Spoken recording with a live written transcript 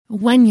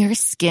When your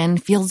skin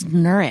feels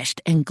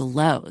nourished and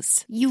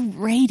glows, you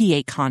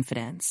radiate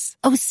confidence.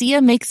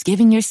 Osea makes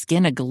giving your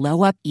skin a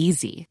glow-up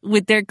easy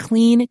with their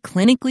clean,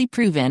 clinically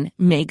proven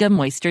Mega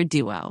Moisture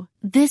Duo.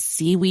 This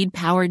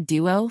seaweed-powered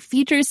duo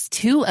features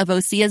two of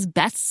Osea's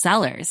best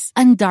sellers,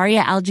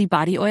 Undaria Algae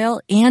Body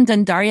Oil and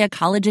Undaria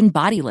Collagen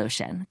Body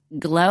Lotion.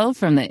 Glow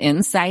from the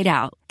inside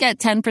out. Get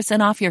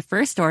 10% off your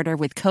first order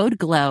with code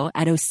GLOW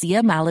at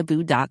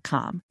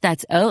OseaMalibu.com.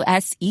 That's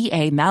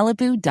OSEA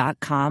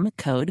Malibu.com,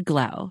 code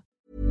GLOW.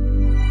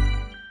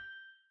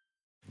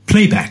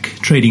 Playback,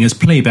 trading as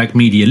Playback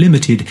Media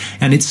Limited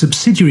and its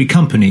subsidiary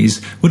companies,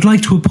 would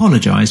like to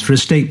apologise for a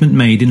statement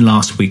made in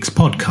last week's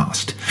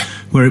podcast,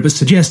 where it was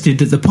suggested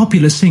that the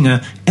popular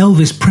singer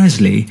Elvis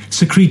Presley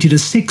secreted a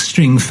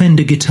 6-string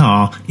Fender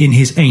guitar in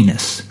his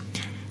anus.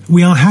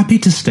 We are happy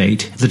to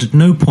state that at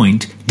no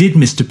point did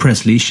Mr.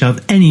 Presley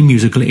shove any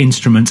musical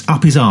instruments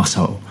up his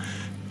arsehole,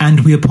 and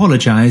we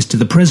apologise to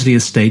the Presley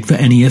estate for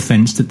any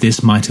offence that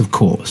this might have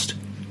caused.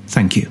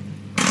 Thank you.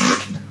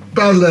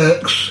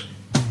 Bollocks.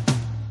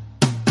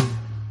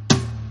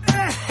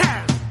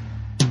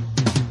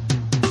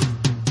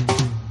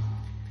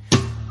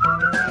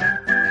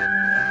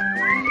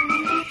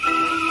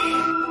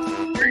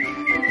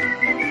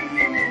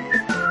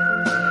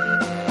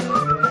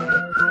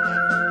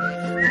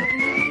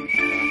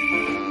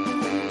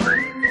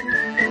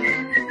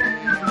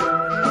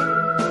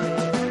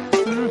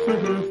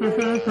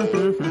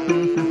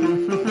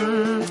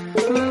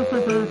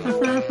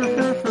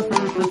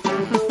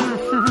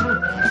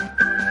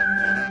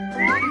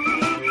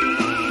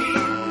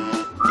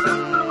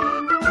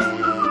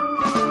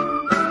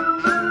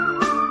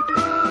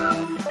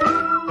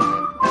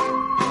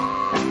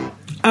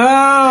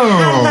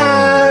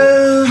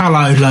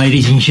 Hello,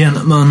 ladies and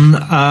gentlemen.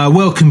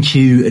 Welcome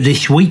to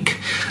this week.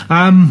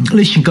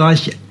 Listen,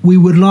 guys, we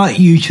would like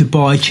you to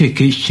buy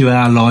tickets to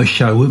our live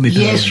show, wouldn't we?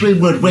 Yes, we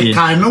would. We're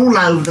going all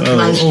over the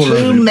place.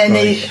 Too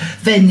many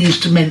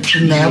venues to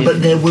mention now,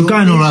 but there will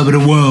going be all over the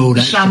world.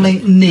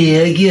 Something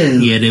near you.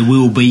 Yeah, there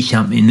will be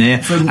something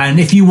there. And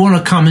if you want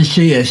to come and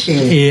see us,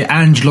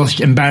 Angelos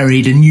and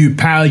Barry, the new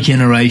power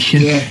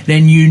generation,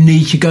 then you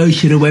need to go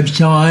to the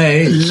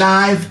website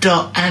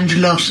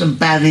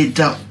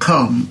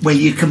live.angelosandbarry.com, where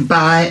you can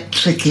buy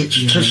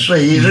tickets to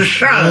see the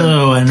show.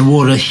 Oh, and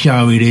what a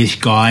show it is,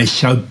 guys.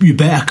 So you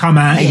better come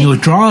out in your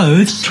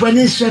droves.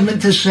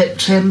 27th of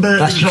September.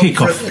 That's your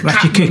kick-off.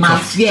 That's your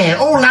kick-off. Yeah,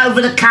 all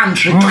over the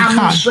country. Come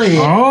and see it.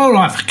 All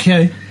right,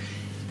 okay.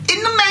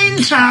 In the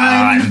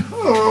meantime...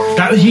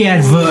 That was the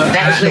advert.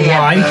 That's the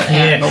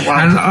advert.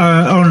 And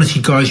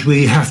honestly, guys,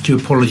 we have to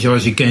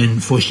apologise again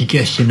for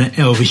suggesting that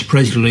Elvis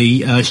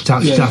Presley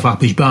stuck stuff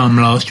up his bum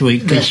last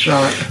week. That's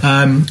right.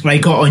 They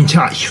got in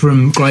touch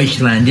from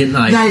Graceland, didn't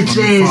they? They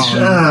did.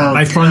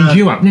 They phoned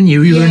you up, didn't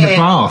you? You were in the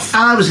bath.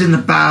 I was in the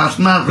bath.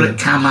 Margaret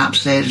came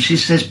upstairs and she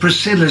says,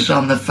 Priscilla's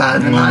on the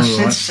phone. And I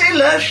said,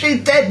 Scylla?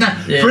 She's dead now.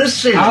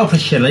 Priscilla. Oh,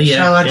 Priscilla,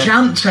 yeah. So I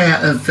jumped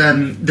out of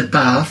the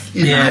bath,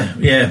 you know.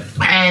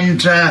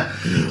 And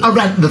I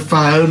ran to the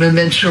phone, and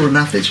then sure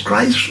enough, it's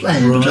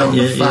Graceland on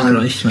the phone.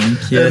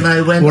 Graceland, and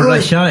they went, what did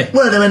they say?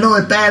 Well, they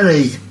went,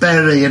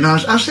 Barry, and I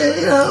said,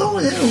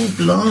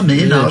 blimey,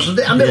 you know, I was a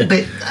little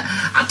bit.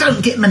 I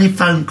don't get many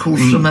phone calls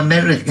from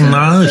America.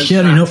 No,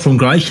 certainly not from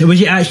Grace. Was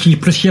it actually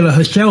Priscilla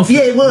herself?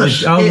 Yeah, it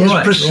was. It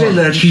was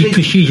Priscilla. Right.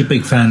 She's a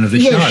big fan of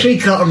the show. Yeah, she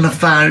got on the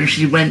phone.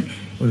 She went,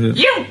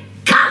 "You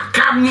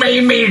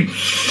cockamamie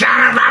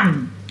son of a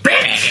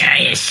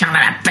bitch! You son of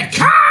a bitch!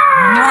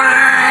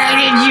 Why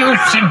did you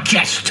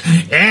suggest?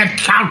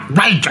 It's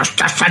outrageous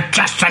to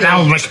suggest that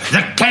Elvis,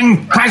 the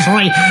King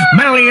Presley,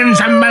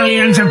 millions and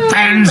millions of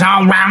fans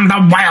all around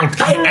the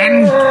world,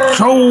 and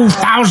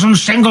 2,000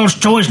 singles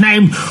to his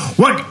name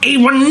would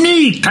even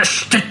need to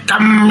stick a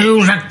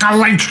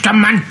musical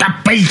instrument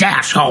up his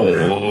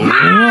asshole.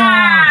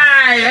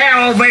 My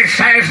Elvis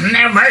has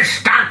never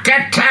stuck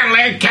a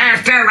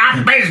Telecaster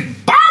up his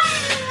butt.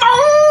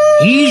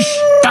 He's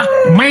stuck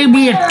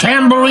maybe a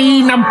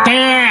tambourine up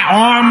there,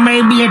 or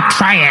maybe a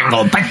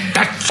triangle, but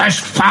that's as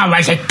far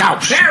as it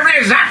goes. There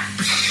is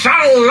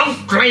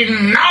absolutely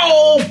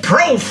no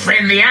proof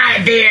in the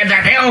idea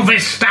that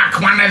Elvis stuck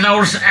one of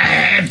those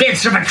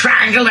bits of a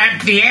triangle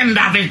at the end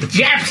of his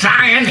Jeff's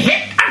eye and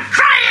hit a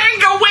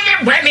triangle with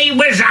it when he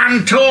was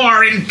on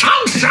tour in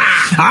Tulsa.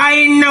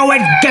 I know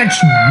it gets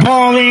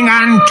boring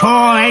on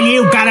tour and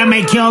you gotta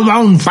make your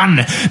own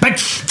fun, but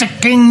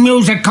sticking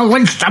musical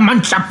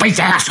instruments up his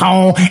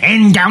asshole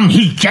and down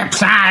his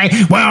Jeff's eye,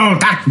 well,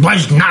 that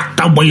was not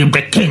the way of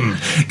the king.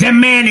 The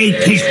man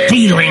ate his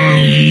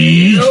feelings.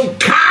 You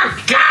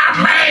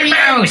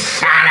cockamamie,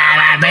 son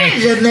of a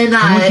bitch. And then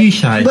what did you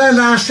say? Well,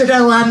 I said,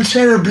 I'm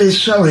terribly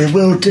sorry.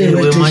 We'll do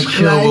a disclaimer. We'll make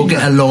sure we'll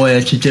get a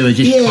lawyer to do a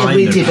disclaimer. Yeah,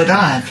 we did, but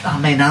I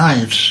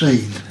have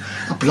seen.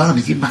 Oh,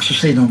 blimey, you must have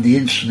seen on the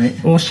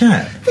internet. What's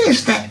that?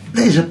 There's that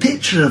there's a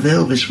picture of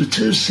Elvis with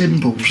two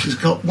symbols. He's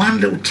got one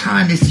little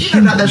tiny,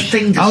 like those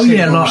finger Oh, symbols.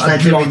 yeah,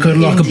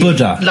 like a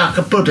Buddha. Like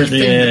a Buddha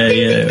finger.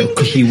 Yeah,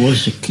 because he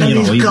was, he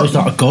was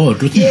like a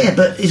god, wasn't he? Yeah,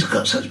 but he's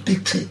got such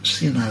big tits,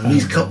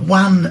 He's got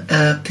one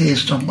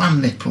pierced on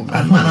one nipple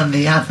and one on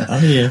the other. Oh,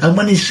 yeah. And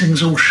when he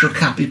sings all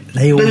shook up,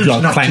 they all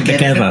like clang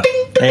together.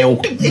 They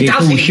all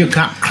shook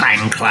up,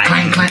 clang, clang.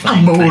 Clang, clang.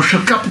 I'm all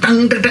shook up.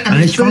 And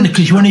it's funny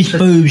because when his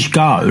boobs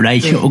go, they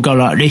sort of go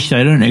like this,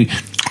 don't they?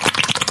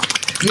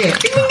 Yeah.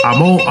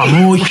 I'm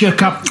all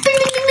shook up.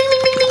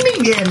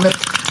 Yeah,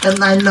 and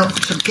they knock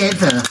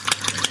together.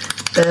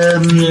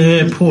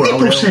 Poor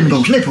nipple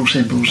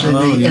symbols. And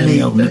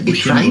he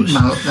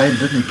trademarked them,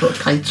 didn't he? Put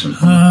a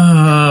patent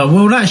on.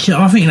 Well, I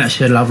think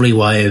that's a lovely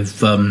way of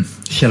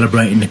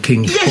celebrating the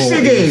King's Yes, 40th.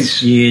 it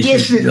is.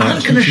 Yes, it is.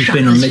 I'm going to shut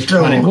this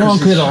door.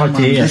 What a good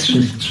idea.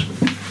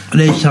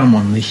 There's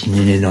someone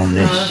listening in on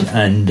this,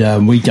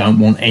 and we don't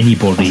want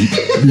anybody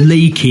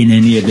leaking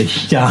any of this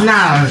stuff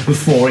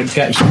before it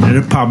gets into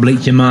the public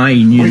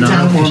domain, you know.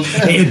 Don't want,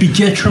 it'd be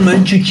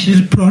detrimental to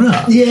the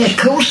product. Yeah, of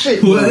course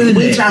it would.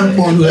 We don't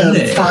want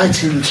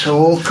fighting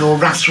talk or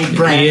Russell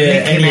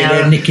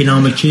Brand nicking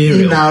our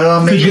material.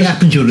 Because it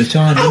happens all the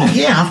time, doesn't it?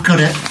 Yeah, I've got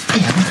it.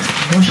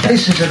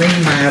 This is an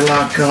email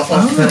I got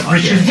off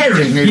Richard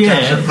Herring, who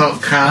does a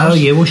podcast. Oh,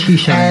 yeah, what's he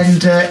saying?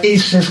 And he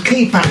says,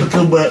 keep up the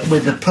good work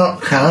with the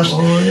podcast.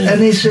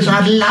 And he says,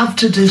 I'd love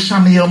to do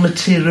some of your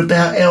material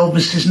about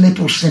Elvis's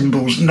nipple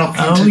symbols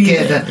knocking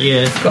together.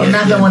 Got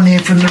another one here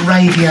from the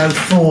Radio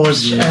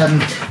 4's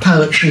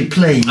Poetry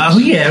Please. Oh,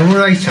 yeah,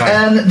 right.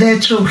 And they're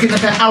talking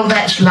about,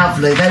 that's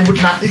lovely. They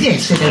would like,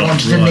 they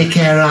wanted to nick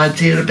our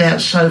idea about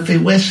Sophie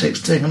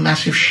Wessex doing a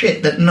massive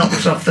shit that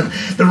knocks off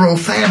the royal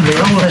family.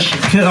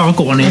 I've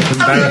got one here from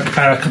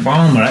Barack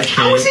Obama,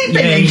 actually.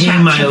 He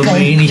emailed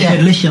me and he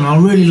said, listen, I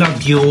really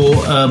loved your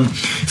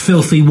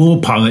filthy war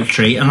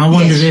poetry, and I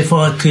wondered if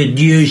I could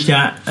use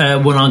that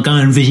when I go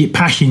and visit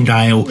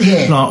Passchendaele,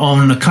 like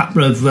on a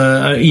couple of,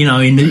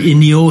 in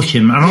the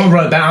autumn. And I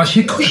wrote back, I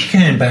said, of course you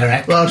can,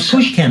 Barack. Well, of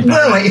course you can,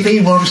 Barack. Well, if he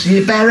wants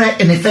to, Barack,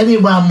 and if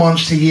anyone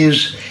wants to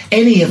use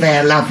any of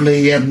our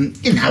lovely,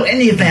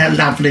 any of our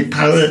lovely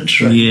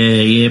poetry.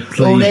 Please.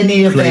 Or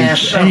any of our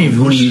songs. If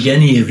you want to use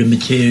any of the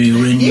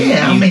material,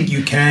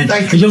 you can.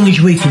 As long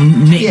as we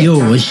can nick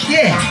yours.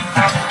 Yeah.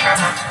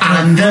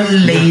 I'm the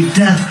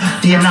leader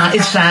of the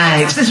United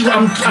States. This is what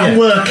I'm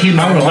working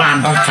on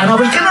one. And I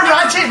was going to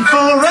write it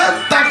for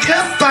Barack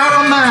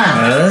Obama.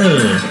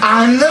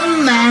 I'm the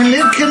man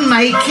who can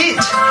make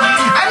it.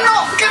 I'm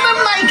not going to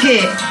make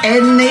it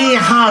any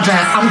harder.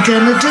 I'm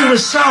going to do a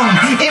song.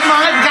 It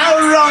might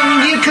go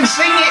wrong. You can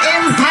sing it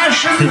in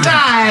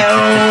Passchendaele.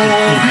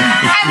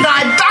 And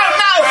I don't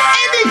know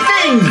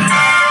anything.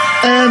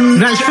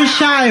 That's for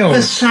sale.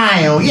 For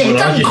sale, yeah.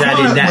 Well, I just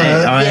added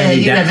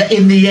that.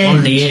 In the end.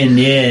 On the end,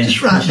 yeah.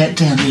 Just write that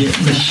down.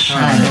 For sale.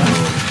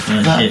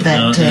 Write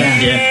that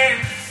down.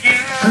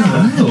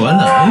 Oh, hello.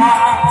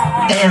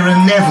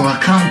 Aaron Neville. I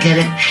can't get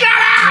it.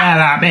 Shut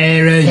up,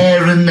 Aaron.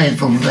 Aaron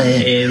Neville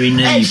there. Aaron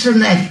Neville.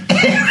 Excellent.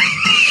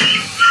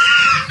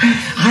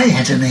 I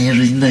had an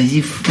airy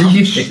Neve. Did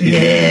you?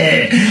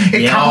 It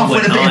came off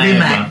with a bit of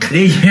Mac.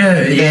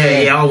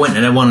 Yeah, I went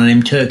to one of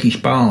them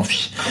Turkish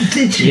baths. Oh,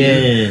 did you?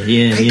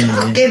 Yeah. They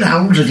can't get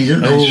hold of you,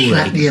 don't they?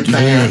 Slap you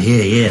about.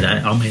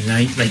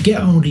 Yeah. They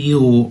get hold of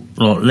your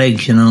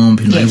legs and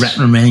arms and they wrap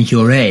them around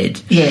your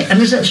head. Yeah, and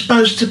is that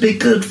supposed to be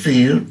good for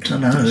you? I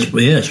don't know.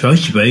 Yeah, it's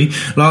supposed to be.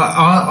 Like,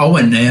 I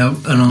went there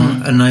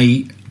and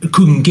they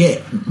couldn't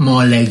get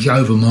my legs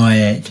over my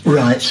head.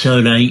 Right.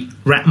 So they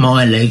wrapped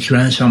my legs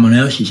around someone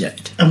else's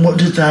head. And what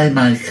did they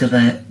make of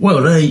that?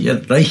 Well,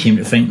 they seemed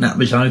to think that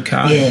was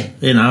okay.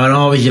 Yeah. And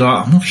I was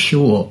like, I'm not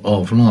sure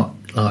of like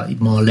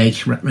my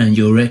legs wrapped around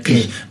your head,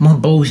 because my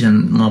balls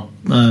and my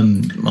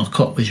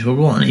cock was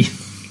right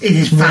in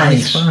his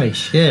face.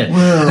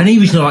 Well, and he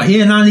was like,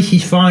 no, this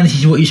is fine, this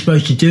is what you're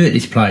supposed to do at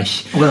this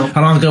place. Well,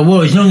 and I go,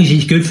 well, as long as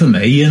it's good for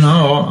me,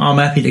 I'm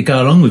happy to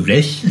go along with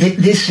this.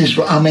 This is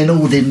what I mean.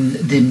 All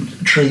them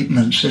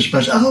treatments, I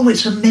suppose. Oh,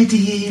 it's a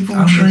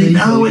medieval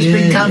treatment. Oh, it's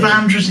been covered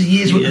hundreds of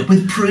years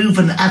with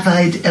proven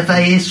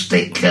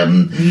atheistic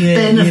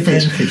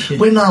benefits.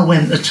 When I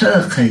went to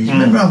Turkey,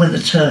 remember I went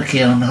to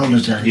Turkey on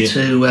holiday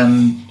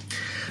to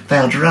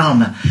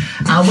Valderrama.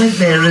 I went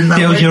there and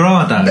El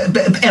Dorado.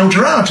 El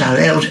Dorado. I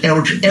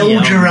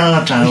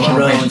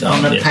went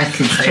on a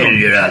package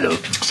tour.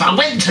 So I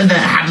went to the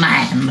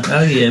hammam.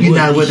 Oh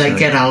yeah, where they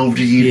get hold of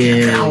you,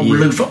 get old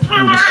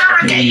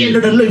loofah, get you into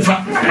the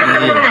loofah,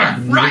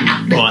 right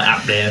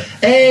up there.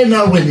 And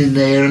I went in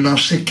there and I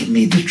said, give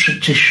me the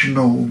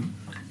traditional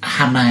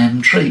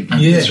hammam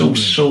treatment. It's all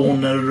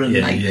sauna and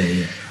and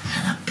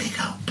a big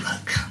old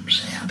bloke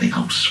comes out, a big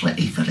old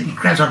sweaty fella. He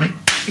grabs on me.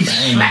 He's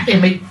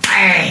slapping me,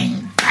 bang.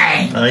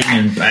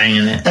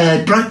 Banging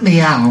it. Broke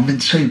my arm in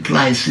two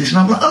places, and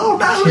I'm like, oh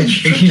no,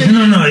 it's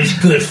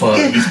good for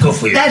you. It's good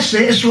for you. That's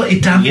it. That's what he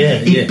done.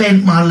 He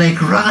bent my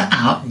leg right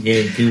up.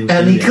 Yeah,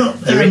 and he got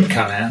the rib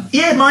cut out.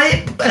 Yeah, my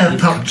hip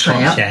popped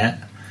out.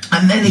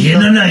 And then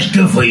it's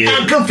good for you.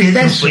 Good for you,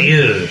 that's good for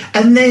you.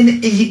 And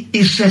then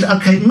he said,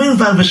 okay,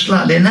 move over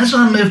slightly. And as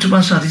I moved to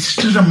one side, he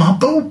stood on my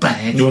ball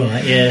bag.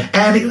 Right, yeah.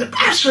 And it was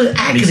absolute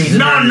agony.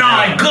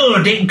 No,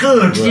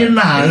 good, right. You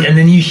know. And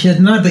then you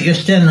said, no, but you're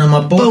standing on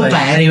my ball bag.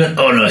 And he went,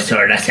 oh, no,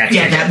 sorry, that's actually...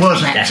 Yeah, that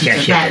was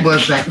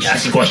accident.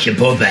 That's squash your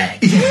ball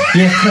bag.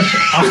 Yeah,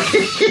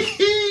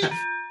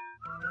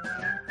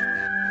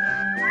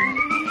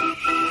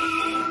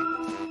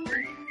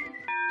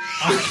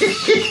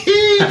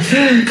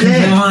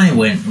 I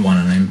went one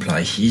of them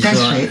places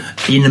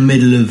in the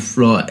middle of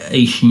like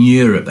Eastern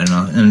Europe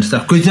and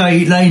stuff, because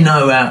they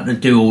know how to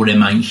do all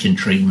them ancient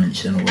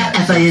treatments and all that.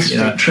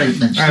 Avaistic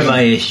treatments.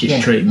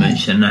 Avaistic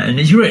treatments and that, and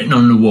it's written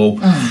on the wall.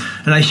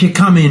 And they should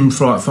come in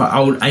for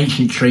old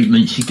ancient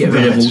treatments to get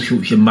rid of all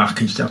sorts of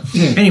muck and stuff.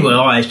 Yeah. Anyway,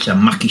 I had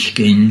some mucky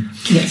skin.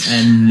 Yes.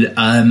 And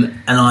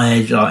I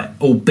had like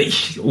all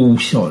bits, all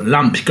sort of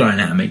lumps growing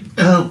out of me.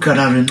 Oh God,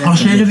 I remember. I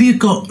said, have you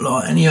got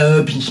like any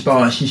herbs and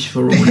spices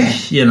for all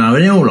this? You know,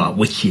 and they're all like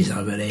witches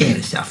over there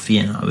and stuff,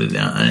 you know.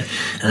 And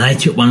they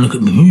took one look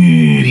at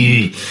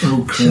me.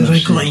 Oh, so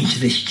they got into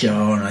this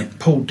jar and they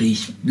pulled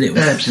these little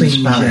herbs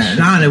things out.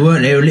 No, they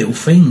weren't. They were little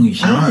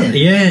things. Oh, right?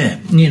 Yeah.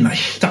 You know, they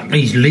stuck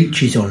these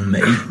leeches on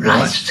me.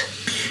 Christ. Right?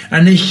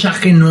 And they're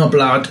sucking my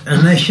blood,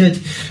 and they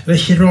said,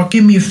 right,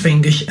 give me your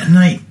fingers, and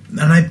they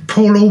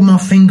pull all my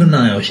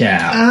fingernails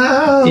out.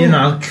 Oh, you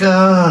know.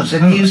 God.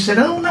 And you said,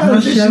 oh, no,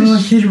 I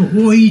said,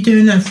 what are you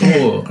doing that for?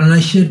 Yeah. And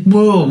they said,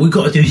 well, we've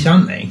got to do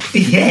something.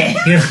 Yeah.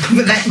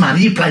 But that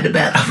money, you played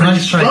about I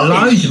paid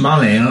loads of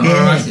money.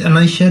 And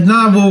they said,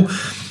 no, well...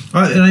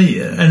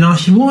 And I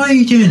said, why are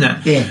you doing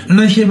that? Yeah. And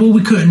they said, well,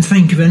 we couldn't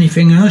think of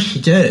anything else to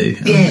do.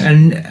 Yeah.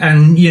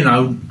 And you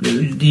know,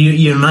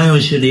 your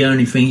nails are the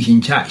only things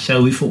intact,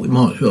 so we thought we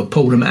might as well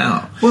pull them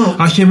out. Well,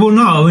 I said, well,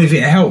 no, if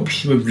it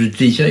helps with the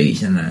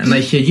disease and that. And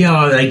they said,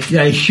 yeah, they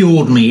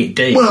assured me it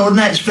did. Well, and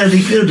that's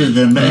very good of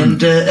them. And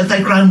have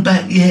they grown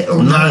back yet?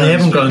 Or no, they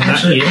haven't grown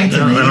back yet.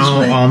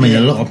 I'm in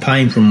a lot of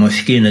pain from my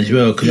skin as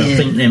well, because I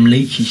think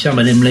some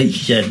of them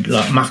leeches had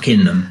like muck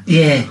in them.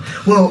 Yeah.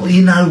 Well,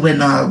 you know,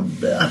 when I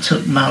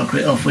took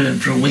Margaret off, we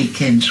went for a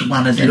weekend to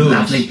one of them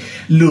lovely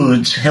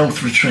Lourdes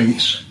health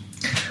retreats.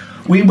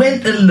 We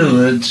went to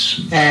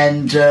Lourdes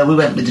and we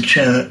went with the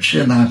church,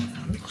 you know,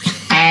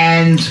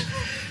 and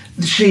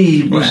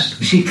she you know,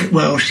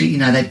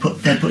 they put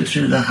it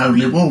through the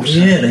holy water.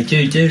 Yeah, they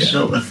do that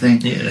sort of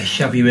thing. Yeah, they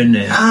shove you in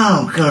there.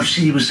 Oh God,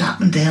 she was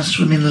up and down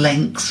swimming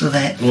lengths of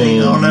that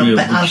thing on her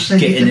back. I said,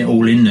 getting it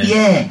all in there.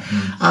 Yeah,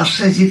 I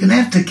said, you're going to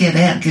have to get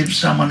out, give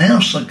someone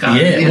else a go.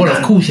 Yeah, well,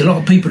 of course, a lot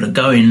of people that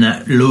go in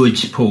that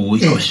Lourdes pool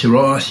have got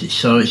psoriasis,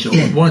 so it's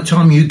by the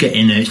time you get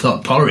in there, it's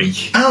like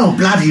porridge. Oh,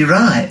 bloody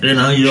right. You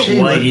know, you're not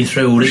wading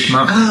through all this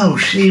muck. Oh,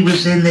 she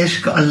was in there.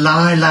 She's got a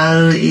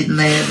lilo in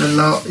there a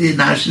lot. You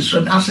know, she's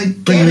swimming. I said,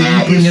 bring her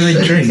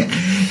a drink.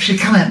 She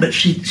come out, but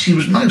she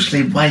was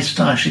mostly waist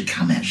high. She'd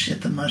come out. She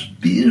had the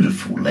most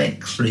beautiful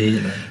legs.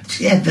 Really?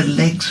 She had the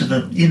legs of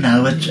a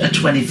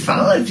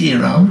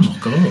 25-year-old. Oh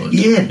God!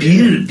 Yeah,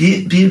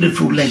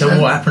 beautiful legs.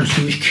 So what happened?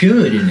 She was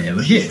cured in there,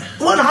 was it?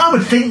 Well, I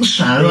would think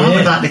so. Yeah. I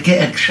would like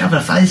to shove her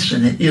face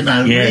in it. You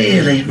know,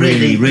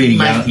 really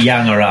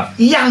young her up.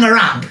 Young her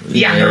up.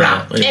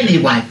 Yeah.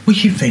 Anyway, what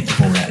do you think of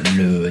all that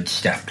Lourdes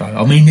stuff? Though?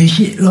 I mean, is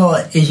it real?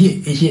 Is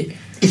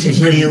it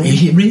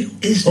real?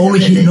 Or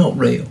is it not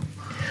real?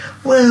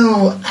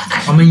 Well,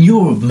 I mean,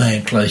 you're a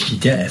man close to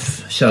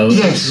death, so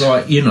yes.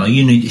 Like, you know,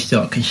 you need to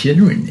start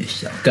considering this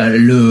stuff. Go to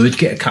Lourdes,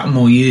 get a couple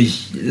more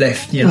years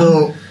left, you know.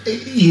 Well,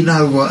 you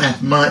know what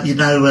happened?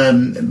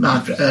 My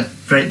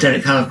friend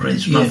Derek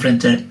Hargreaves, my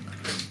friend Derek,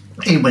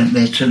 he went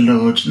there to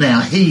Lourdes. Now,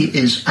 he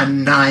is a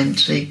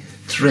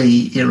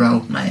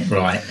 93-year-old man.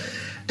 Right.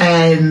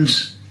 And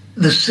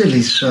the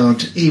silly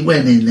sod, he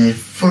went in there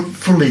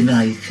fully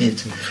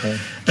naked. Okay.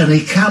 And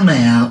he come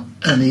out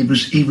and he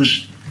was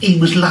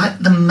like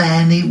the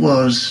man he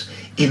was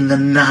in the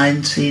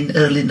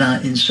early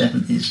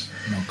 1970s.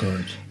 Oh,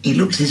 God. He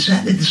looked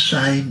exactly the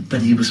same,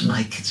 but he was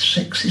making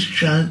sexist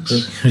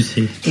jokes.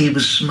 He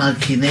was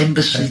smoking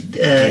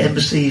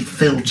embassy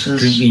filters.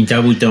 Drinking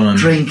double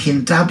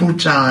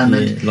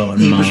diamond. Yeah,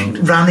 he was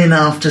running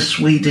after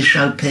Swedish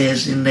au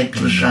pairs in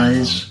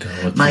negligees,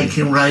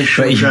 making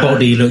racial jokes. But his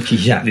body looked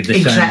exactly the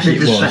same as it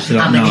was.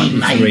 Like, I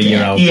mean,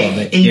 93-year-old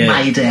body. He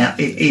made out.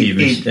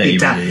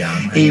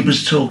 He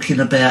was talking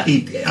about...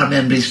 I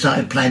remember he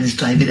started playing his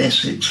David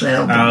Essex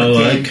album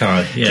again.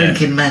 Okay. Yeah.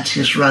 Drinking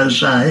Matthias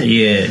Rosé.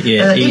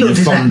 Yeah.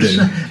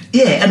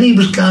 And he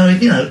was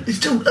going, you know, it's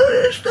still so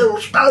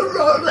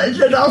right. They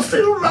said, I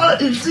feel like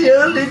it's the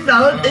early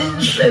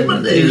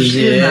 1970s.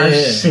 You know,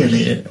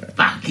 silly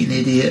fucking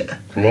idiot.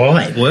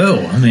 Right,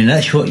 well, I mean,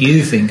 that's what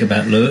you think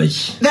about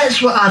Lourdes.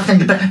 That's what I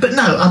think about. But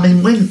no, I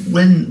mean,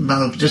 when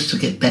Mark, just to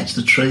get back to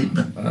the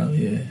treatment. Oh,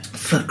 yeah.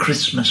 For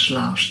Christmas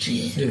last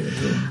year,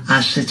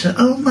 I said to her,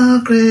 oh,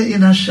 Margaret, you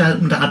know, so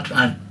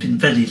I'd been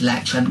very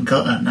lax, I hadn't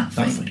got her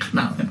nothing.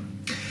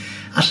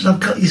 I said, I've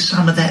got you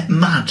some of that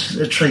mud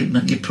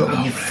treatment you put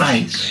on your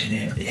face.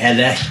 Yeah,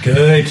 that's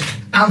good.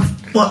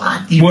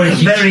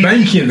 It's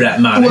expensive,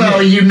 that money.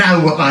 Well, you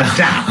know what I've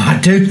done. I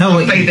do know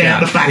what you've done. Been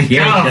out the back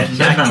garden,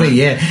 exactly,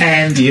 yeah.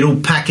 And you'd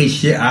all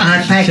packaged it up.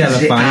 I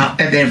packaged it up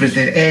and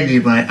everything.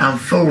 Anyway,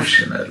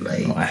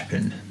 unfortunately... What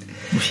happened?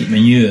 What's it,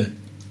 manure?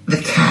 The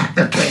cat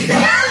had been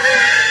there.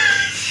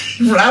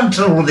 Rubbed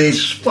all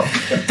this, what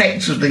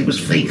effectively was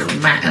faecal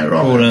matter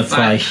on her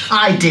face.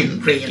 I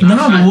didn't realise. No,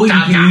 but what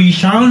you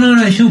say, no,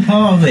 that's all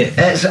part of it.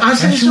 I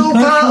said it's all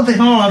part of it.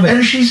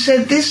 And she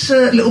said this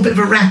little bit of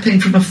a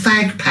wrapping from a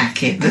fag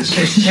packet that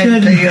says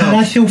 10p off.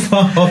 That's all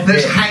part of it.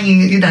 That's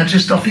hanging,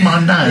 just off my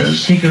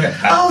nose.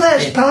 Cigarette butt. Oh,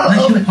 that's part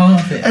of it.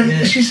 Part of it.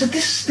 And she said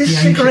this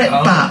cigarette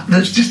butt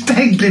that's just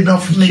dangling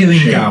off me.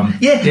 Chewing gum.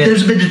 Yeah,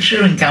 there's a bit of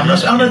chewing gum. I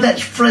said, oh no,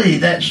 that's free.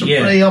 That's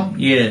free. Yeah,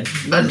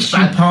 it's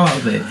all part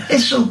of it.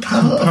 It's all part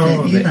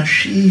of it.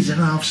 She's an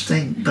half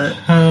stink, but...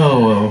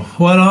 Oh,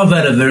 well, I've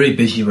had a very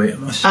busy week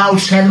myself. Oh,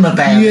 tell them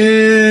about it.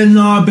 Yeah,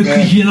 no,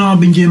 because, I've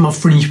been doing my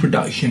fringe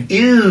production.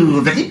 Ew,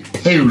 very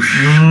poosh.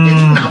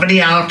 It's not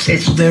very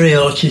artistic. Very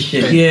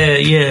artistic,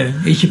 yeah.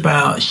 It's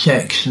about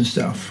sex and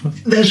stuff.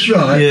 That's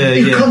right.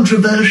 It's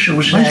controversial.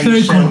 It's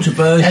very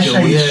controversial, That's how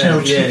you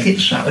sell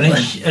tickets up.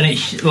 And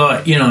it's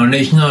like, and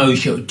there's no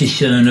sort of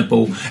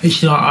discernible...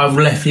 It's like I've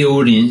left the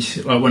audience,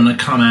 like when they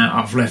come out,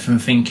 I've left them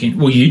thinking,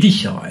 well, you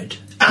decide.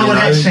 Oh,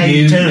 that's how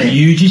you do it.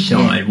 You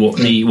decide what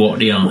the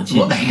answer is.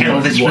 What the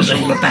hell this was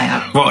all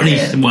about. What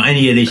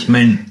any of this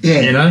meant.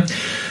 Yeah.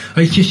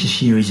 It's just a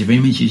series of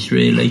images,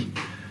 really.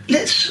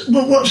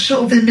 What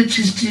sort of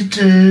images do you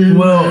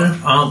do? I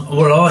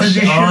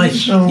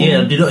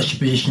did lots of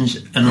positions,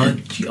 and I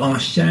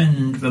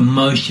stand for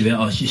most of it.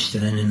 I was just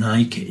standing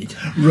naked,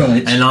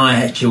 right? And I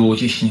had to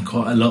audition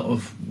quite a lot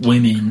of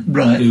women,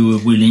 right, who were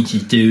willing to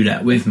do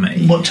that with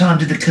me. What time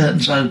did the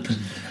curtains open?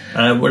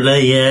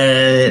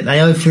 They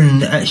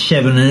open at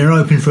 7 and they're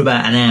open for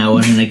about an hour,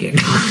 and then they get.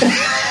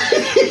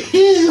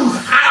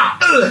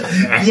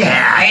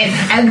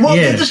 And what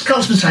did the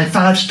Scotsman say?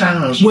 5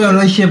 stars? Well,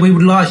 they said we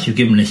would like to have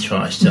given this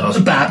 5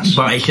 stars, but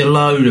it's a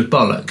load of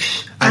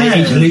bollocks. And it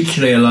is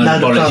literally a load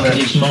of bollocks,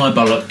 because it's my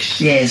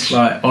bollocks,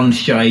 like on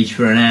stage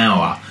for an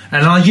hour.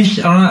 And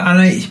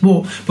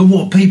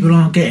what people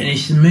aren't getting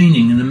is the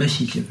meaning and the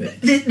message of it.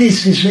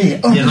 This is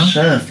it, on the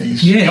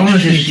surface. Yeah,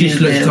 honestly, it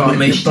just looks like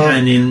me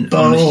standing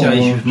on the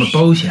stage with my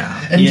balls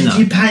out. And did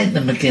you paint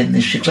them again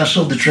this year? Because I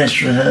saw the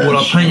dress rehearsal.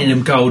 Well, I painted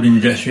them gold in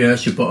the dress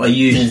rehearsal, but I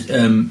used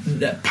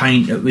that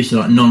paint that was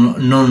like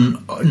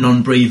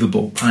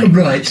non-breathable paint.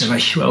 Right. So they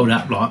swelled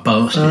up like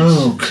bastards.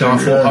 Oh, so I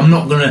thought, I'm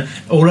not going to...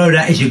 Although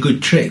that is a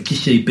good trick to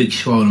see big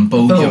swollen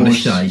balls on the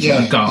stage,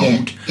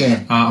 gold,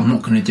 I'm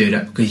not going to do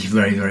that because it's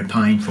very, very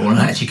painful, and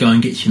I had to go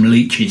and get some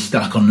leeches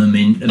stuck on them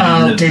in the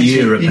middle of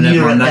Europe, and have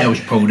my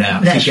nails pulled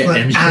out to get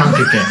them shrunk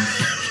again.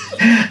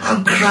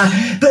 I'm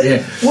crying. But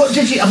what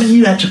did you... I mean,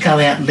 you had to go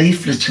out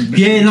leafleting.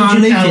 I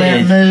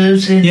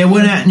leafleted. Yeah,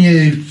 went out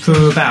nude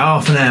for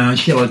about half an hour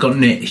until I got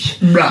nicked.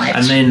 Right.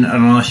 And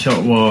I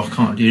thought, well, I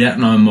can't do that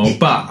no more.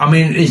 But, I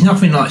mean, there's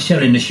nothing like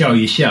selling the show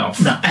yourself.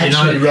 No,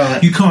 absolutely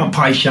right. You can't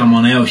pay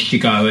someone else to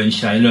go and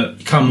say,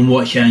 look, come and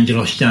watch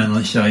Angelos stand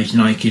on stage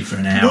naked for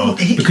an hour.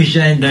 Because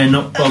they're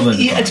not bothered.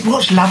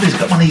 What's lovely is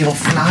got one of your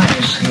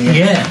flyers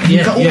here.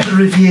 You've got all the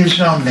reviews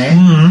on there.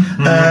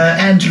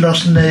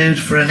 Angelos nude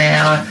for an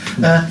hour.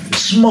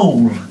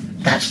 Small,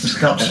 that's the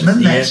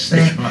Scotsman, that's the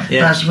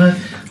buzzword.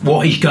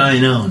 What is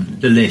going on?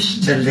 The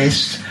list.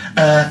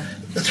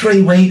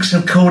 3 weeks,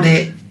 I've called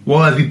it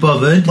Why Have You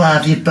Bothered? Why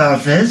Have You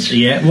Bothered?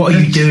 Yeah, what are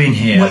you doing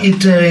here? What you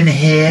doing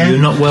here? You're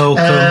not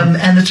welcome.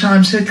 And the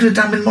Times said could have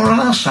done with more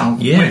arsehole,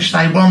 which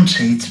they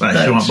wanted. That's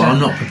right, but I'm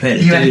not prepared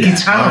to do that. You had a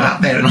guitar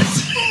up there.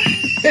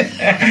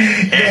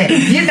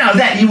 You know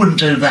that, you wouldn't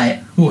do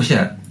that. What's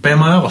that? Bare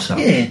my arsehole?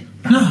 Yeah.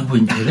 No, I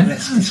wouldn't do that.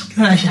 That's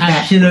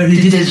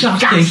absolutely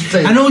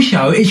disgusting. And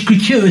also, it's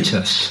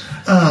gratuitous.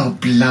 Oh,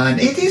 blind!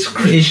 It is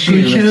gratuitous.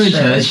 It's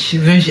gratuitous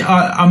because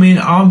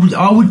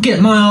I would get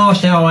my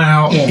arse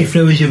out if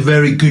there was a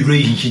very good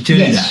reason to do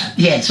that.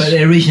 Yes, but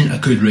there isn't a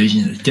good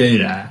reason to do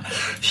that.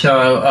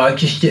 So I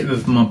just stick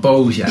with my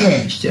balls out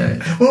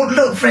instead. Well,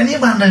 look, for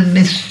anyone who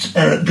missed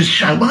the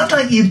show, why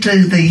don't you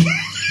do the?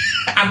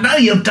 I know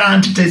you're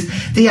dying to do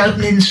the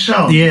opening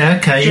song. Yeah,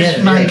 okay,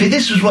 Just maybe.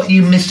 This was what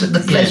you missed at the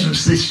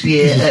Pleasance this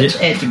year at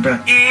Edinburgh.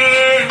 No,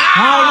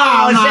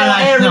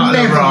 that's not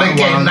the right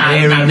one.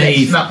 Hairy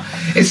Neve.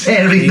 It's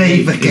Hairy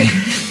Neve again.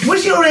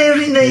 Was your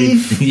Hairy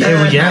Neve? We've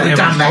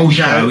done that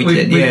joke. We've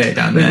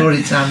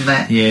already done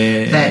that.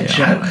 That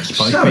joke.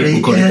 Sorry,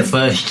 people got it the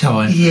first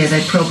time. Yeah,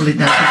 they probably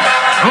know.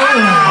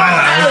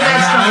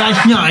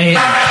 That's not it.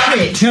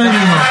 Shit. Turn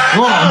him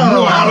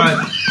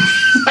off.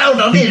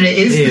 Hold on, here it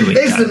is.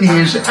 Here's the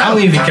music. Oh,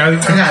 here we go.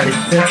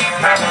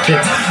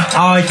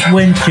 I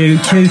went to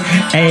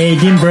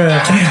Edinburgh.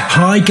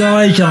 Hi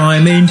guys,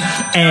 I'm in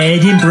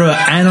Edinburgh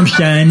and I'm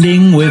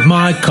standing with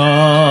my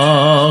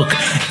cock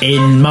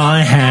in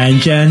my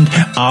hands and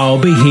I'll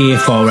be here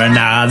for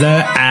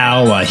another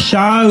hour.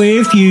 So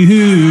if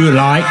you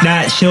like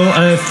that sort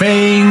of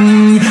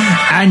thing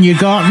and you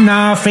got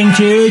nothing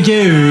to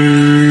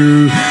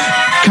do,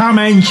 come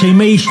and see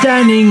me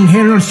standing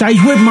here on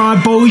stage with my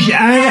boys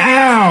and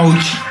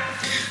out.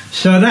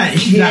 So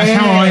that's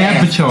how I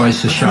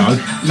advertise the show.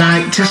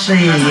 Like to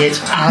see it.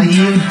 Are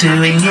you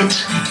doing it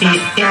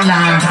in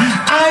London?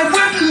 I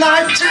would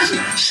like to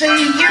see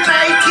you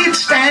naked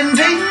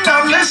standing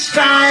on the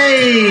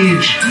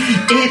stage.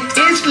 It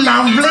is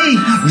lovely,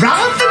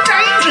 rather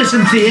dangerous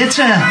in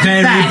theatre.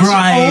 Very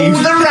brave. All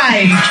the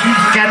rage.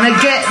 Gonna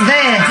get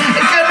there.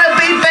 Gonna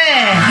be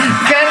bare.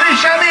 Gonna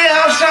show me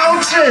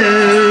arsehole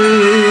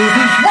too.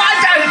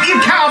 Why don't you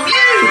come?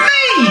 You,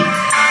 me.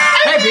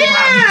 And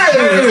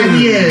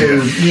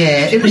you,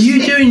 yeah. Are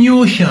you doing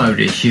your show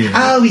this year?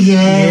 Oh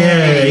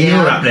yeah.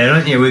 You're up there,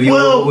 aren't you, with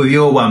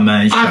your one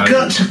man show? I've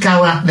got to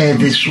go up there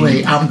this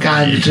week. I'm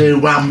going to do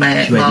one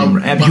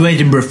man.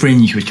 Edinburgh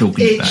Fringe we're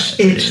talking about.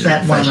 It's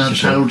that one I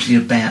told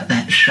you about,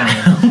 that show.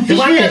 The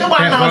one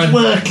I was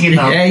working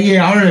on.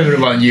 Yeah, I remember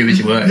the one you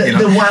was working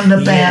on. The one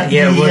about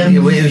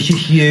it was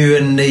just you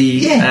and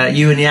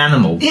the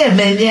animal. Yeah,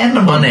 me and the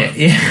animal. On it,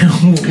 yeah.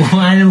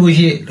 What animal was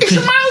it? It's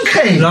a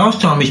monkey. Last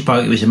time we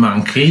spoke, it was a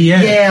monkey.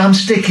 Yeah. Yeah, I'm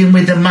sticking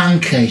with the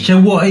monkey. So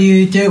what are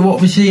you doing?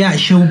 What was the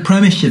actual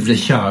premise of the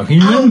show?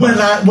 Can you remember?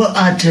 What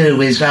I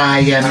do is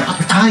I get a monkey.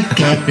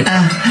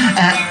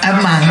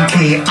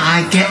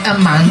 I get a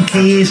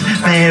monkey. It's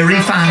very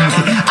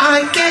funky.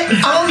 I get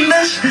on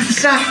the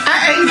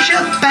stage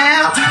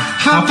about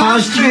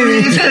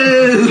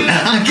 2:30.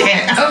 I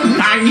get a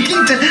monkey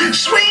to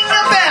swing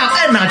about,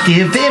 and I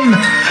give him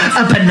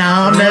a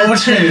banana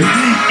too.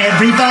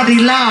 Everybody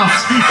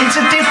laughs. It's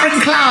a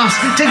different class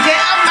to get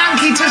a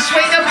monkey to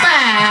swing about.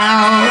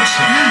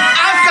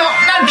 I've got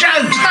no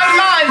jokes, no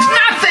lines,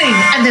 nothing,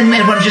 and then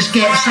everyone just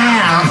gets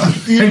out.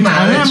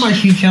 How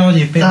much you charge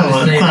if people?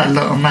 Quite a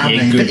lot of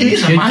money, but it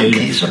is a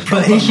monkey.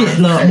 But is it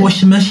like, what's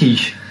the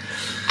message?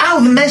 Oh,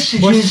 the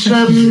message is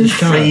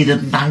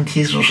freedom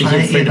monkeys or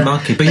something. Freedom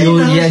monkey. But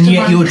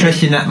you're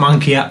dressing that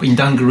monkey up in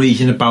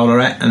dungarees and a bowler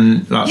hat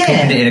and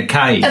keeping it in a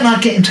cage. And I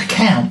get him to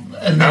count.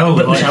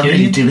 Which I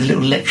really do with a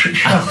little electric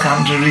shock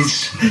under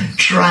his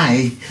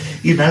tray.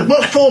 You know,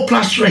 what's 4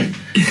 plus 3?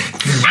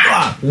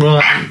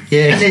 Right,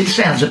 yeah. And it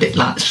sounds a bit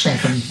like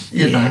 7,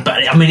 you know.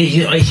 But I mean,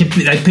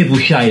 people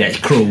say that's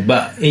cruel,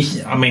 but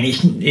it's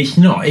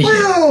not.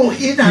 Well,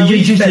 you know,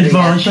 you're just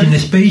advancing the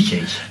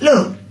species.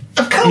 Look.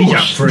 Of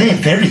course, they're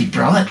very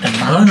bright.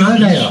 I know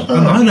they are.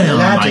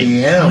 Bloody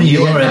hell!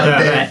 You worry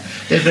about that.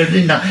 They're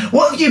very nice.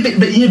 What have you been?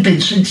 But you've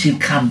been since you've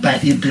come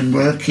back. You've been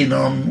working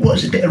on what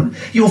is it?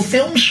 Your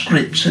film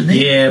scripts, isn't it?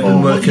 Yeah, I've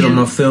been working on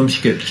my film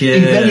scripts. Yeah,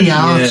 very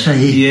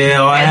arty.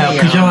 Yeah, I have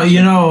because I've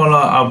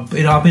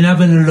been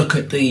having a look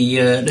at the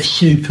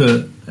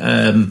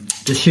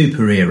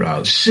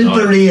superheroes.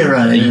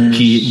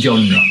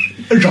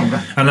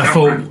 Genre. And I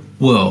thought,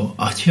 well,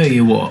 I tell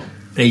you what.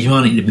 There's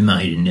money to be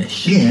made in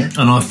this. Yeah.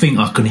 And I think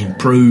I can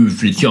improve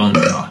the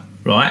genre,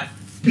 right?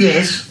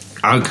 Yes.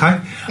 Okay.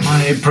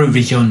 I improve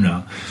the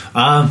genre.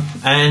 Who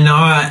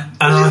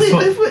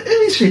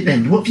is it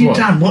then? What have you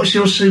done? What's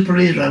your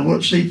superhero?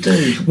 What's he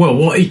do? Well,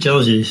 what he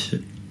does is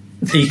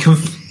he can...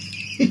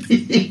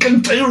 he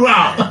can do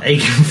what? He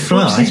can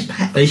fly. What's his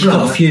He's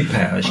got a few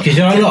powers. Because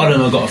a lot of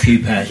them have got a few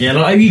powers. Yeah,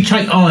 like if you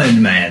take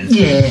Iron Man,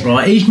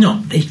 right, he's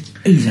nothing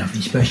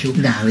special.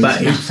 No, he's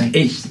nothing.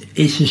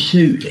 It's a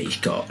suit that he's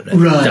got that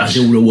does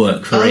all the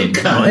work for him.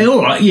 Right?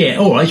 All right,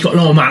 he's got a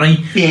lot of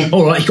money. Yeah.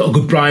 All right, he's got a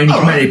good brain. He's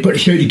ready to put the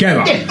suit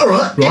together. Yeah, all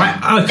right.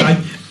 Right, okay.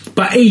 Yeah.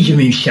 But he's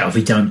himself,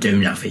 he don't do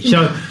nothing.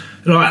 So,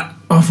 like,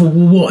 I thought,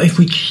 well, what if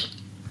we just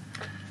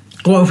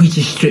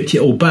stripped it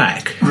all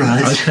back?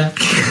 Right. Okay.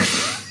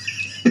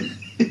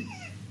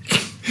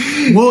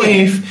 What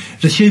if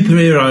the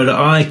superhero that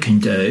I can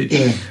do...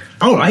 Yeah.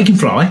 All right, he can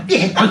fly.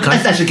 Yeah, okay.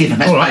 That's a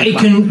given. All right, he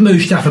can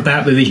move stuff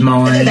about with his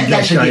mind.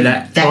 That's a given.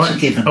 That's a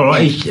given. All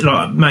right, he's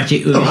like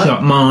magic with his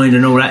like mind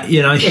and all that.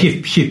 You know,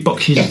 shift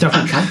boxes and stuff.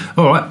 Okay.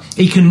 All right,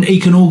 he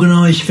can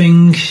organise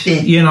things.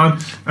 Yeah. You know,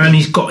 and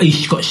he's got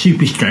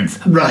super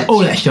strength. Right. All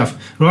that stuff.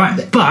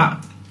 Right,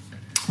 but.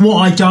 What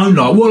I don't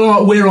like,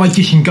 where I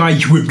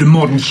disengage with the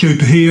modern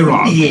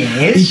superhero,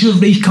 is with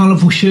these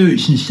colourful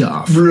suits and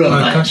stuff.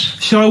 Right. Okay?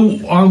 So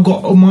I've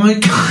got all my.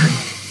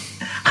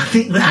 I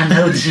think that I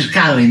know where this is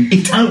going.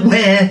 He don't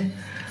wear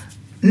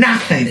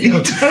nothing. He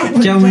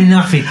don't wear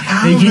nothing.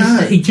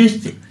 He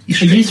just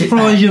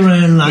flies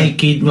around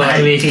naked,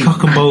 like with his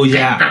cock and balls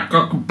out.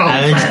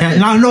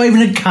 No, not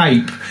even a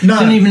cape. No.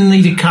 Doesn't even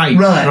need a cape.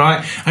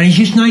 Right. And he's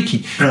just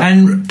naked. Right.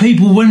 And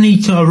people, when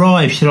he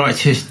arrives to like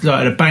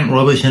the bank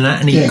robbers and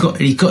that, and he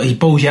got his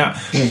balls out.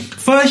 Yeah.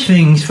 First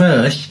things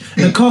first.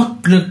 The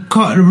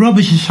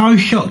robbers are so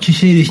shocked to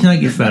see this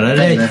naked fella.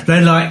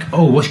 They're like,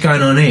 oh, what's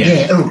going on here?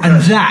 Yeah,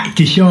 and that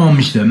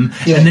disarms them.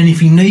 Yeah. And then if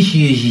he needs to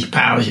use his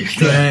powers of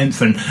strength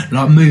and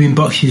like moving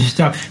boxes and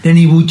stuff, then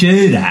he will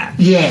do that.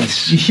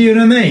 Yes. You see what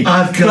I mean?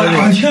 I've got it.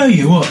 I'll tell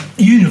you what,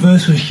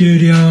 Universal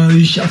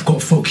Studios, I've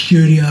got Fox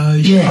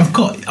Studios, I've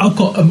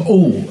got them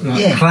all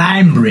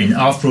clambering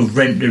after I've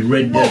sent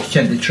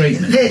the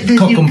treatment.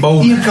 Cock and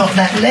ball. You've got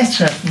that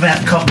letter stuff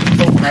about cock and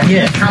ball man.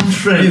 Yeah. Come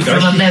through You from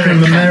guys, America.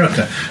 From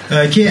America.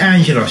 Dear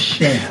Angelos,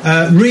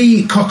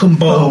 re Cock and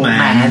Ball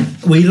Man.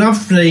 We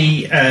love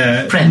the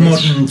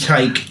modern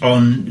take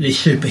on the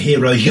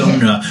superhero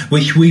genre,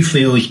 which we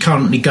feel is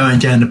currently going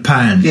down the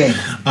pan. Yeah.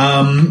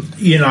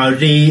 You know,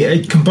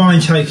 the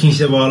combined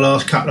takings of our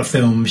last couple of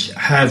films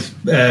have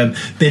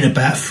been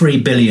about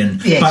 3 billion,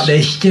 but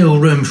there's still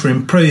room for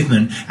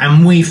improvement.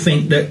 And we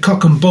think that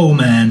Cock and Ball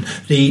Man,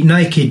 the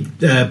naked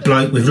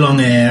bloke with long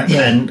hair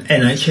and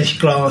NHS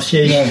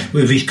glasses,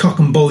 with his cock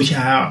and balls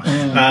out,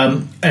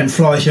 and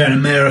flies around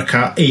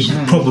America, is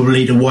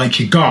probably the way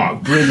to go.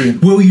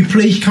 Brilliant. Will you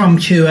please come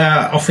to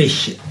our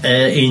office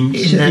in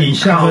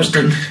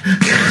Southampton?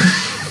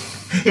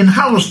 In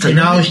Holston.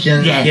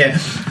 Yeah.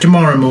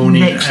 Tomorrow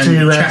morning, next and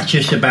to chat to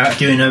us about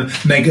doing a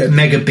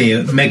mega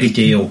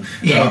deal.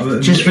 Yeah,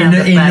 just in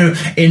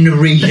the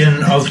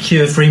region of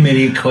 2 or 3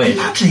 million quid.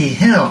 Bloody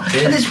hell!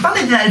 Yeah. And it's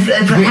funny that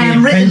they've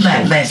handwritten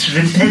that letter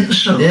in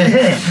pencil.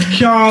 Yeah.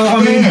 So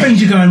I mean,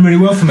 things are going really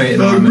well for me at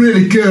the moment.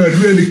 Really good.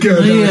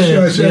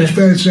 That's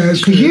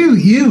fantastic. Because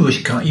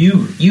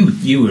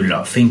you were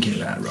like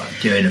thinking about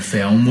doing a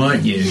film,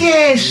 weren't you?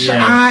 Yes,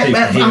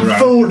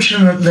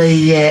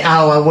 unfortunately,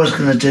 I was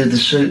going to do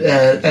the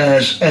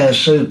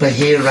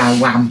superhero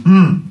one,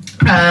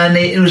 and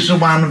it was the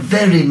one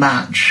very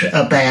much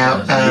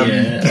about about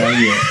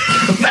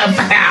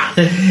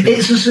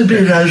it's a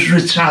superhero's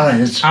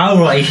retired.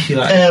 Oh right, he's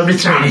like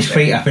retired. His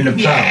feet up in the pub.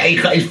 Yeah, he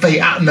got his feet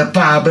up in the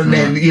pub, and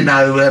then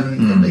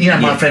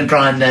my friend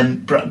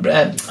Brian,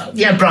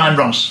 Brian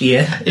Ross,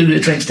 who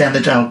drinks down the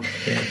dog.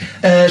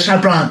 So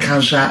Brian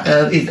comes out,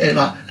 like,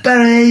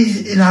 Barry,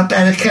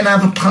 Barry, can I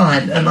have a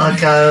pint? And I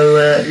go,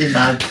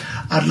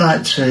 I'd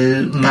like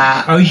to,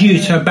 but...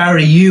 So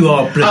Barry, you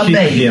are the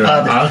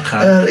superhero.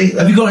 Okay.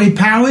 Have you got any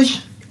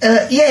powers?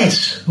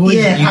 Yes. Well,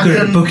 you're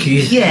good at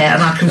bookies. Yeah,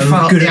 and I can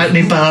fart the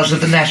opening bars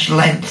of the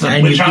national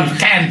anthem, which I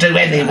can do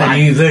anyway.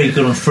 And you're very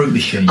good on fruit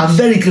machines. I'm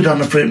very good on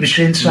the fruit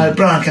machine, so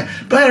Brian can...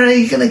 Barry, are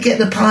you going to get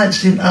the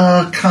pints in? Oh,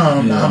 I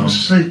can't. I'm a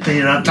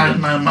superhero. I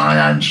don't know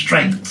my own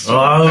strengths.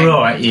 Oh,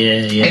 right.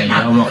 Yeah.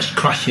 I'm not to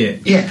crush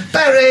it. Yeah.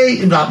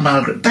 Barry, like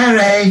Margaret,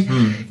 Barry,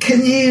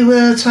 can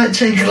you take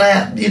Tinkle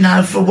out,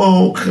 for a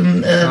walk?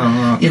 And,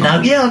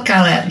 I'll go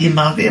out,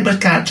 Margaret,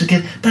 but go out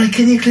together. Barry,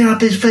 can you clear up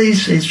his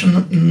faeces from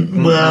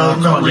the... I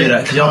can't do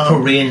that because I'll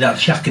probably end up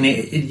chucking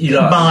it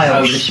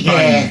miles.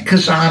 Yeah,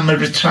 because I'm a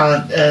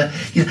retired,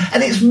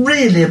 and it's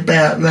really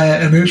about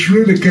that, and it's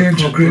really getting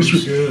to grips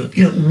with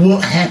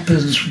what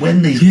happens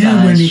when these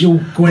guys,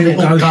 when it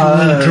all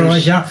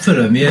dries up for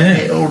them. Yeah,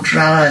 it all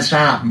dries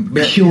up.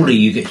 But surely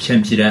you get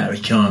tempted out of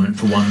retirement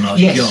for one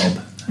last job.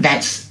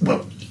 That's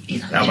of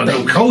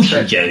course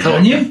you do,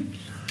 don't you?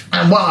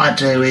 And what I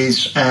do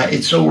is,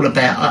 it's all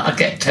about, I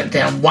get taken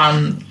down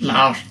one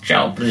last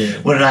job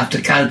where I have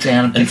to go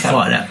down and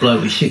fight that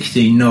bloke with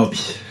 16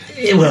 knobs.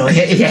 Well,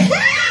 yeah.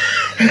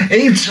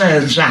 He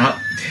turns up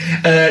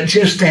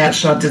just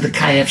outside of the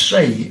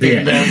KFC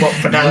in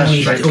Watford High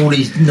Street. All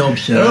these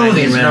knobs are out,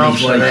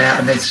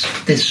 and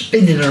they're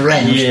spinning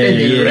around,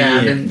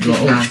 and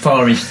all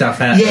firing stuff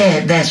out.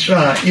 Yeah, that's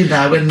right.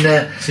 And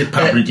it's a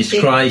public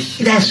disgrace.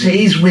 That's it.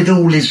 He's with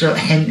all his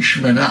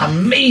henchmen. I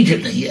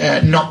immediately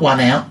knock one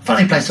out.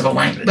 Funny place to have a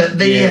wank, but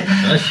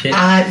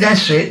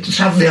that's it.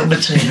 Suddenly on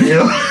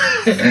material. I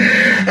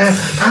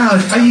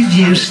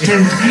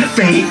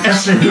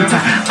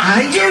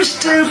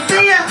used to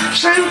be a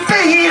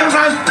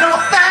superhero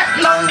not that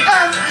long ago,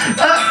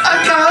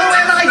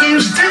 and I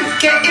used to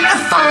get in a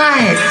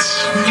fight.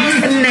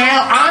 And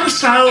now I'm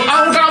so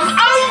old, I'm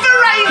over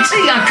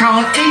 80, I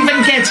can't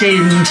even get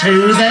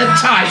into the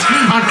tight.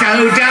 I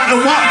go down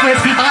to Watford,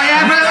 I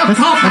have a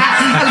pop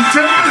at, and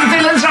the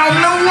villains on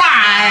the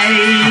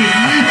way.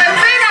 And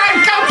then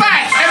I go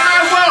back and I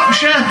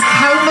watch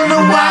Home and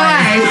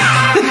Away.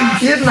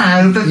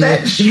 But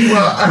that's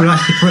what...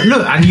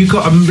 Look, and you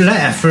got a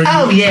letter for...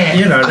 Oh, yeah.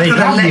 They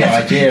love the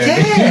idea.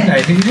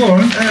 Yeah. Go on.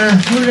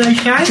 What did they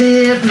say?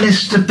 Dear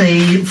Mr.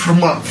 B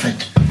from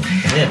Watford,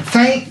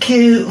 thank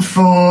you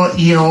for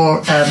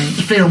your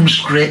film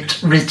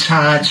script,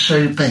 Retired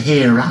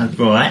Superhero.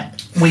 Right.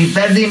 We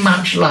very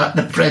much like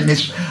the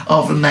premise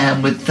of a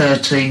man with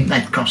 13,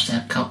 they've crossed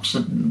out cocks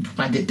and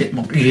made it a bit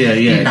more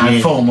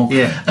formal,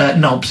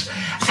 knobs.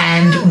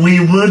 And we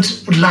would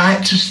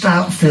like to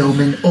start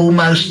filming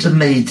almost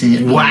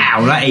immediately.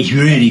 Wow, that is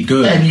really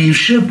good. And you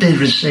should be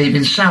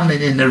receiving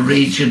something in the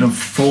region of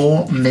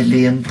 £4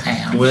 million.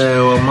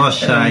 Well, I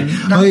must say,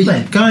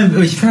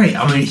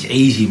 it's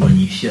easy when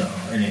you start.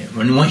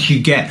 And once you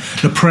get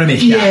the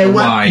premise out of the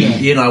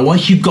way,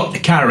 once you've got the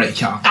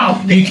character,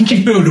 you can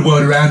just build the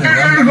world around it.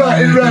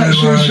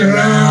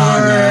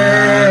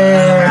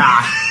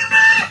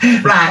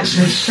 Right,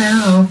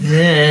 so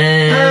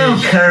yeah. Oh,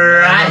 Christ.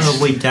 How long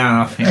have we done,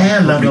 I think?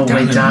 How long have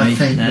we done? I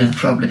think we've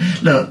probably...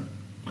 Look,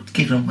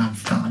 give them one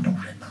final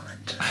reminder.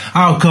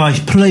 Oh, guys,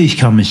 please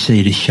come and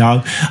see the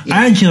show.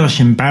 Yeah. Angelos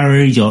and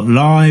Barry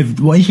live.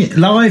 What is it?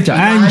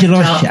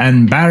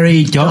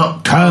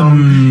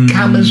 Live.angelosandbarry.com.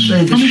 Come and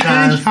see the show.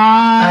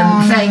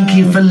 And thank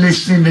you for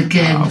listening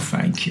again. Oh,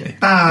 thank you.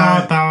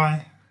 Bye.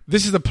 Bye.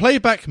 This is a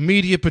Playback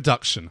Media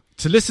production.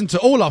 To listen to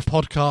all our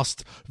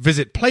podcasts,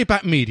 visit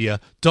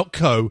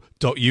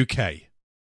playbackmedia.co.uk.